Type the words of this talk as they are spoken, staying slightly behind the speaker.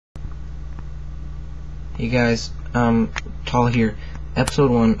Hey guys, Tall here.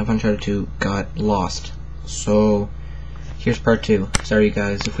 Episode 1 of Uncharted 2 got lost. So, here's part 2. Sorry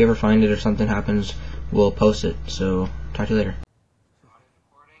guys, if we ever find it or something happens, we'll post it. So, talk to you later.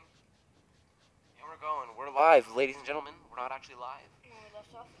 Recording. And we're going. We're live, ladies and gentlemen. We're not actually live. When we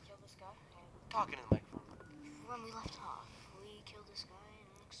left off, we killed this guy. Talking to the microphone. When we left off, we killed this guy in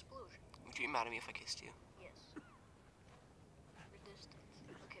an explosion. Would you be mad at me if I kissed you? Yes. For distance.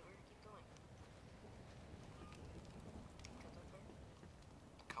 Okay, we're gonna keep going. Cut that part.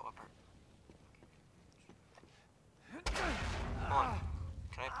 Go up her. Hold on.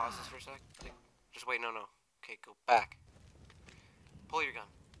 Can I pause this for a sec? Like, just wait, no. Okay, go back. Pull your gun.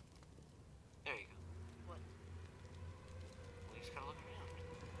 There you go. What? Well, you just gotta look around.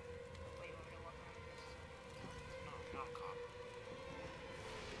 Wait, we're gonna walk around with this. No, you're not a cop.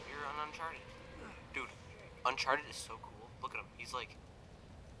 You're on Uncharted. Dude, Uncharted is so cool. Look at him. He's like...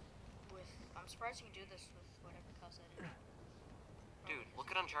 I'm surprised you can do this with whatever cuss that is. Dude, look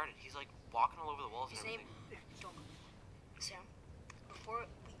at Uncharted. He's like walking all over the walls His and name... everything. Don't... Sam, before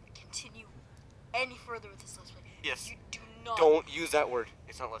we continue any further with this Let's Play, Yes. you do not... Don't use that word.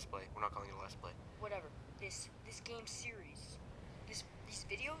 It's not Let's Play. We're not calling it a Let's Play. Whatever. This game series, this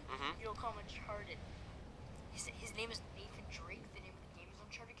video, you don't call him Uncharted. His name is Nathan Drake. The name of the game is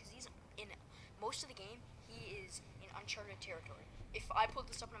Uncharted because he's in most of the game. He is in Uncharted territory. If I pulled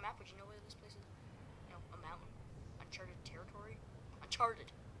this up on a map, would you know where this place is? No, a mountain. Uncharted territory.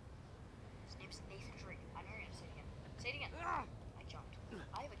 Uncharted. His name's Nathan Drake. I know you're gonna say it again. Say it again. I jumped.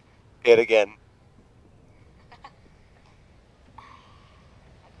 I have a. Say it again. I'm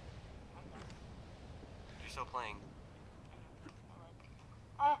done. You're still playing.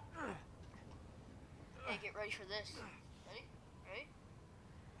 Hey, get ready for this. Ready? Ready?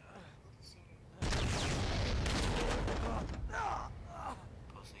 Let's see here.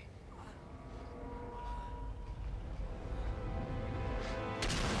 Pussy.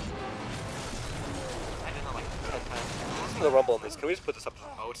 I did that like 10 times. Listen to the rumble on this. Can we just put this up?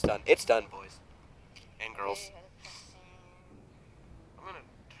 Oh, it's done. It's done, boys. And girls. Okay, had a cutscene. I'm gonna...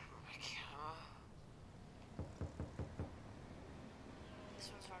 I can't... This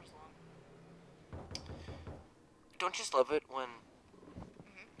one's not as long. Don't you just love it when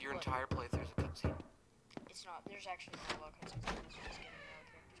your What? entire playthrough is a cutscene? It's not. There's actually not a lot of cutscenes. This one's getting characters.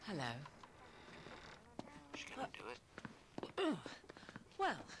 Hello. She's gonna do it.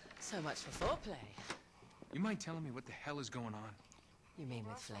 Well, so much for foreplay. You mind telling me what the hell is going on? You mean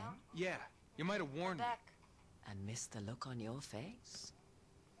with Flynn? Yeah, you might have warned me. Back. And missed the look on your face?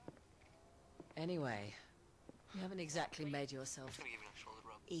 Anyway, you haven't exactly made yourself I'm gonna give you a shoulder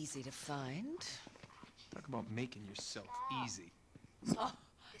rub. easy to find. Talk about making yourself easy. Oh,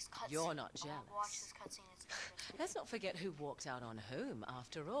 This cutscene. you're not Watch jealous. this cutscene. It's interesting. Let's not forget who walked out on whom.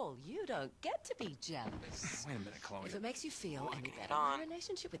 After all, you don't get to be jealous. Wait a minute, Chloe. If it makes you feel Oh, any get better, on. my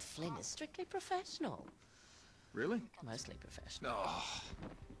relationship with Flynn is strictly professional. Really? Mostly professional. Oh,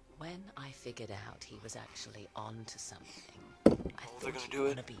 When I figured out he was actually on to something, I they're thought gonna you'd do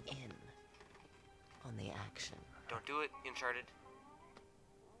it. want to be in on the action. Don't do it, Uncharted.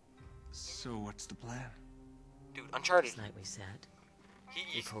 so what's the plan? Dude, Uncharted. Just like we said, we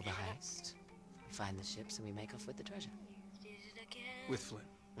You pull the heist, we find the ships, and we make off with the treasure. Did it again. With Flynn.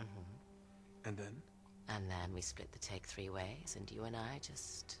 Mm-hmm. And then? And then we split the take 3 ways, and you and I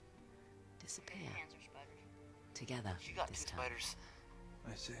just disappear Your hands are spiders. together She got this 2 time. spiders.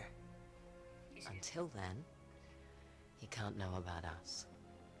 I see. Until then, he can't know about us.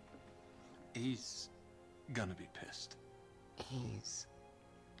 He's gonna be pissed. He's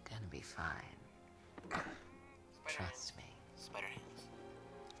gonna be fine. Trust me. Spider hands.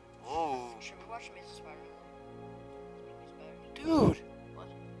 Whoa. Should we watch Mrs. Spider-Man? Dude. What?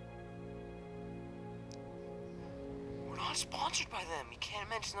 We're not sponsored by them. You can't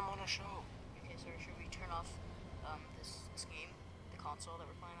mention them on a show. Okay, so should we turn off this game, the console that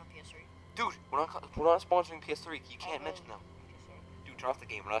we're playing on PS3? Dude, we're not sponsoring PS3. You can't mention them. PS3. Dude, turn off the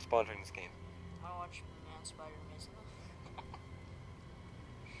game. We're not sponsoring this game. I watch Man Spider-Man.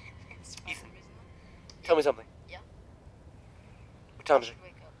 Ethan. Tell me something. Yeah. What time is it?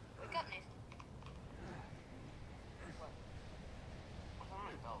 Wake up. Wake up, Nathan. What? What's on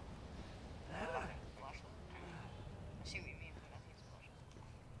my belt? Flashlight? I see what you mean, but I think it's a flashlight.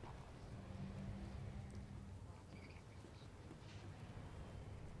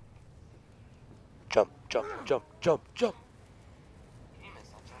 Jump, jump, jump, jump, jump. Can you miss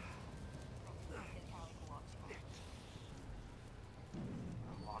that jump? It's kind of like a lock screen.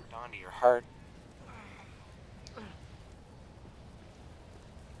 I'm locked onto your heart.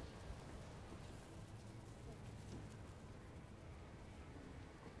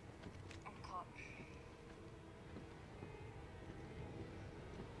 I'm caught.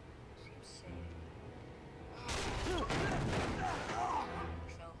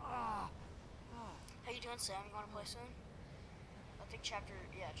 Sam, you want to play soon? I think chapter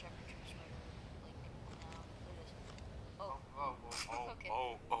 2 is right. Like, now. Look at this. Oh. Okay.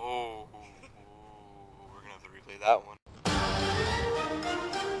 We're gonna have to replay that one.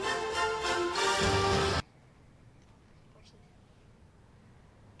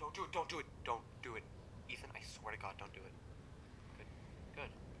 Don't do it. Ethan, I swear to God, don't do it. Good.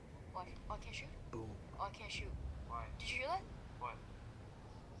 What? Oh, I can't shoot? Boom. Oh, I can't shoot. Why? Did you hear that? What?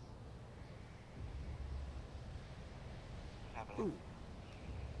 What happened? Boom.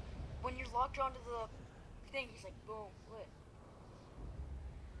 When you're locked onto the thing, he's like, boom, lit.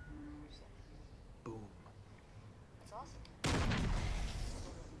 Boom. That's awesome.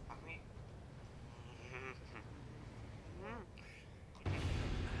 Fuck me.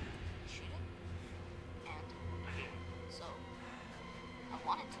 Shoot it? And so, I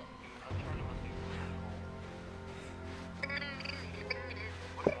wanted to. Uncharted must be really cool.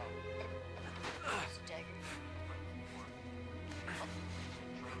 What's that? It's a dagger.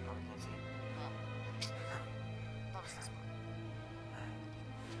 Trading card, let's see. That was this one.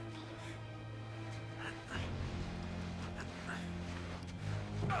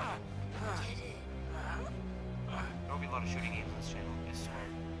 Did it? There'll be a lot of shooting games on this channel, I swear.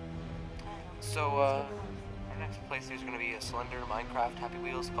 I don't know. So, our next playthroughs are going to be a Slender, Minecraft, Happy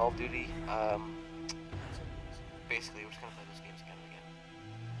Wheels, Call of Duty. Basically, we're just going to play those games again and again.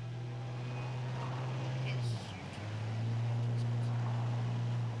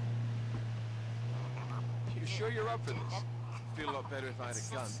 You sure you're up for this? Feel a lot better if I had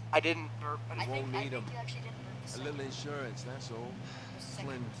a gun. I didn't burp. I You think, won't I need think 'em. you actually didn't burp the A second little one. insurance, that's all. The second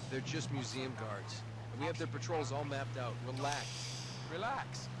Flynn, one. they're just museum guards. And we have their patrols all mapped out. Relax.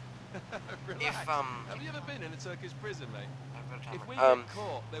 Relax. Relax. Have you ever been in a Turkish prison, mate? If we get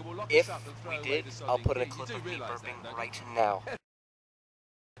caught, they will lock If us up and throw we away did, the I'll sodding put in a key. clip You of do me realise burping that, don't right now.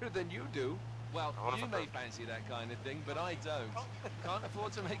 Better than you do. Well, I wanna you fuck may her. fancy that kind of thing, but I don't. Can't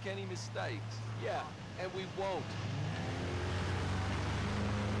afford to make any mistakes. Yeah, and we won't.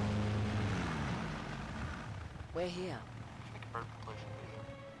 We're here. Make a burp compilation video.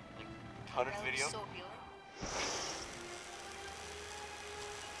 Like, 100th That was video? so healing.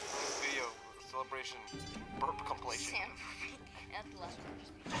 100th video. Celebration. Burp compilation. Sam at the last one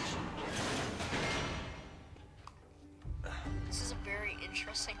just be. This is a very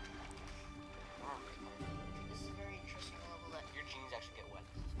interesting. This is a very interesting level that Your jeans actually get wet.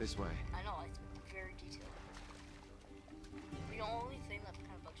 This way. I know it's very detailed. The only thing that kind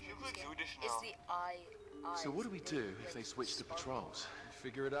of bugs me You in this look game Swedish is now. the eye. So what do we do if they switch to patrols?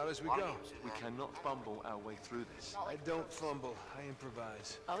 Figure it out as we go. We cannot fumble our way through this. Not I like don't fumble. I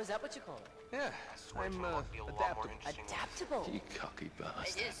improvise. Oh, is that what you call it? Yeah, Swear I'm to God, it'll be a lot more adaptable. interesting. Adaptable. You cocky It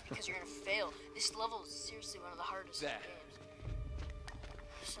bastard. is because you're gonna fail. This level is seriously one of the hardest There. games.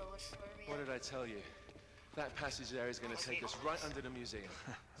 So where are we What at? did I tell you? That passage there is going to take us right under the museum.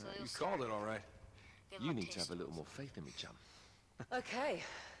 So they'll You start- called it all right. give You them need to have a taste. little more faith in me, chum. Okay,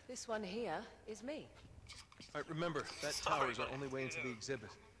 this one here is me. All right, remember, that tower is our only way into the exhibit.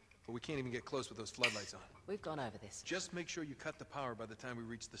 But we can't even get close with those floodlights on. We've gone over this. Just make sure you cut the power by the time we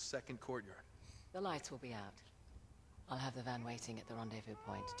reach the second courtyard. The lights will be out. I'll have the van waiting at the rendezvous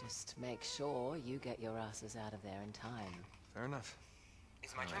point. Just make sure you get your asses out of there in time. Fair enough.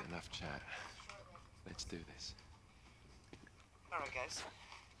 Is it my turn? enough chat. Let's do this. Alright, guys.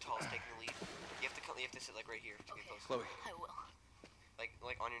 Tall's taking the lead. You have to sit like right here to get close. Chloe, I will.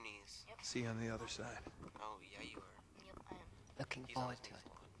 Like on your knees. see you on the other side. Oh yeah, you are. Yep, I am. Looking He's on forward his to knees it.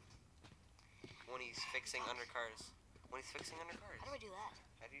 a lot. When he's fixing undercars. When he's fixing undercars. How do I do that?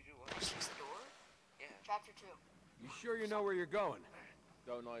 How do you do what? Fix the door? Yeah. Chapter 2. You sure you know where you're going?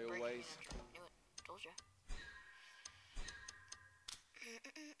 Don't I Breaking always? and entering. Knew it. Told ya.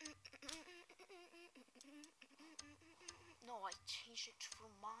 No, I changed it for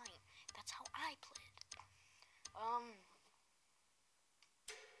mine. That's how I played.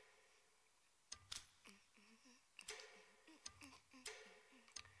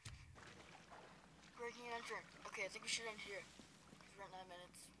 Breaking and entering. Okay, I think we should end here. We're at 9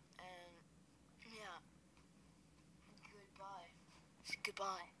 minutes. And, yeah. Goodbye. Say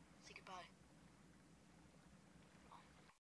goodbye. Say goodbye.